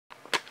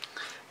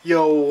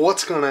Yo,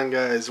 what's going on,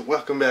 guys?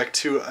 Welcome back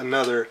to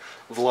another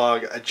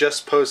vlog. I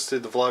just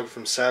posted the vlog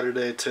from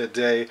Saturday to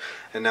today,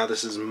 and now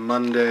this is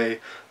Monday,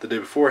 the day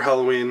before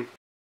Halloween.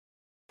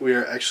 We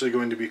are actually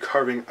going to be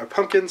carving our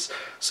pumpkins,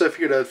 so I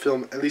figured I'd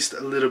film at least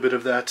a little bit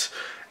of that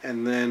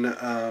and then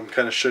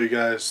kind of show you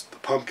guys the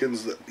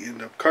pumpkins that we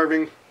end up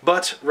carving.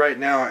 But right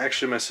now,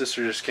 actually my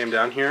sister just came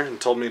down here and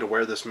told me to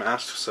wear this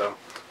mask, so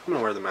I'm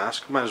gonna wear the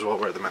mask. Might as well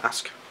wear the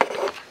mask.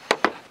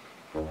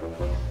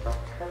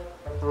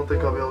 I don't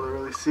think I'll be able to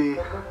really see.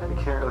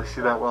 I can't really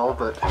see that well,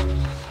 but I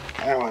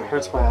don't know, it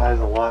hurts my eyes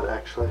a lot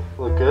actually.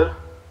 Look good?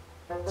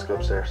 Let's go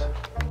upstairs.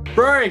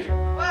 Rory!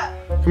 What?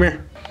 Come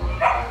here.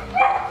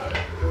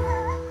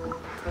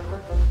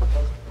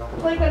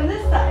 Like on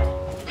this side.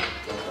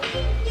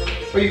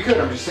 Well, you could.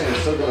 I'm just saying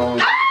it's still gonna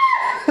only.